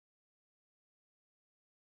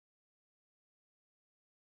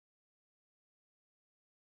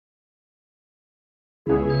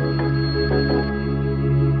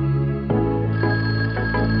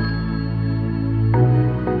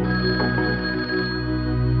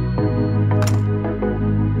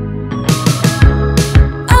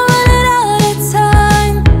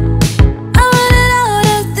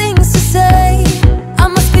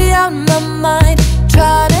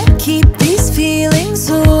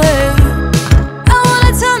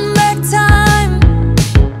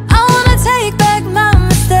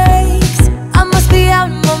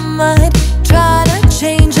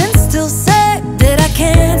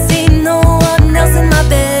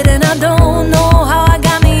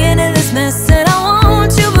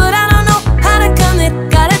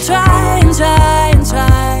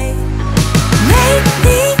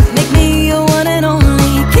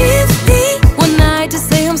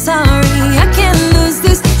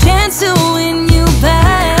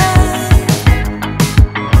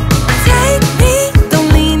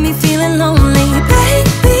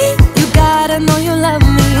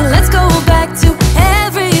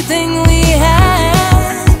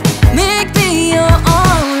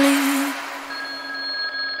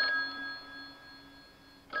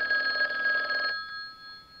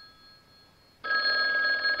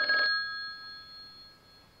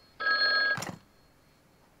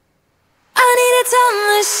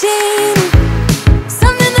machine,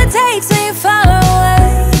 something that takes me far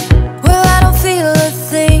away, where I don't feel a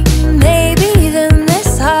thing. Maybe then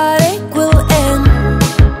this heartache will end.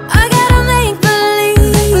 I gotta make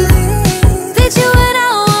believe that you and I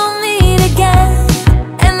will meet again,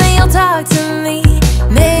 and then you'll talk to me.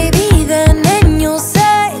 Maybe then you'll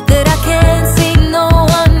say that I can't see no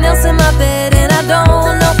one else in my bed, and I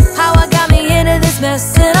don't know how I got me into this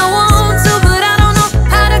mess, and I want to, but I don't know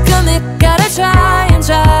how to commit. Gotta try and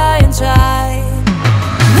try and try.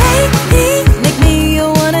 Make me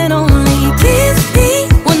your one and only. Give me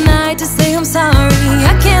one night to say I'm sorry.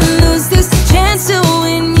 I can't lose this chance to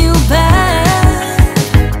win you back.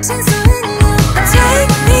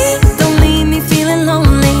 Take me, don't leave me feeling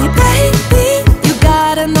lonely. Baby, you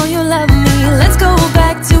gotta know you love me. Let's go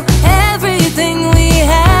back to everything we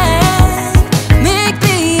had. Make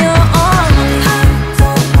me your only. I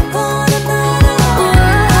don't want another one.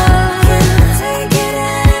 Can't take it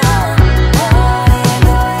anymore. Wanting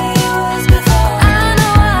the way it was before. I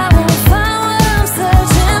know I won't find what I'm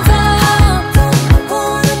searching for. I don't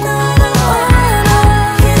want another one.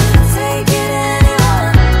 Can't take it anymore.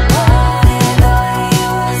 Wanting the way it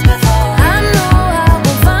was before. I know I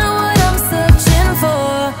won't find what I'm searching for.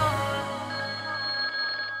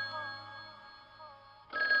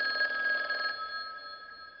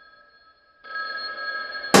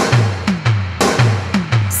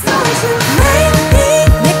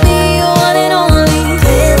 Make me your one and only.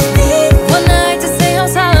 Give me one night to say I'm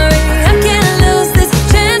sorry. I can't lose this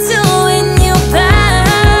chance to win you back.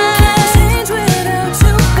 Can't change without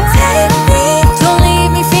you, take me, don't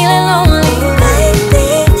leave me feeling lonely. Baby,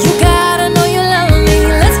 you gotta know you love me.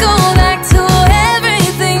 Let's go back to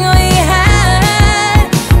everything we had.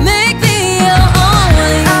 Make me your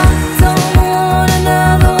only. I don't want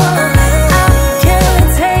another one. I can't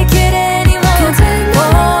take it anymore.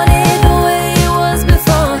 Want it the way it was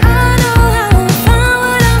before. I know I won't find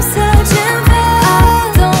what I'm searching for. I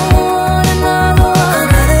don't want another one.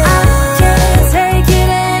 I can't take it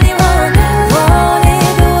anymore. Want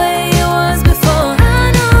it the way it was before.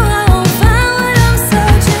 I know I won't find what I'm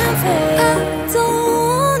searching for. I don't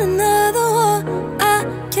want another one. I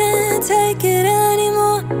can't take it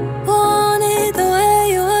anymore. Want it the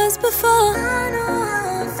way it was before. I know I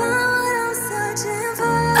won't find what I'm searching for.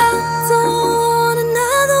 I don't want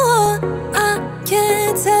another one. I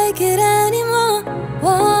can't take it anymore.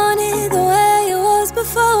 Want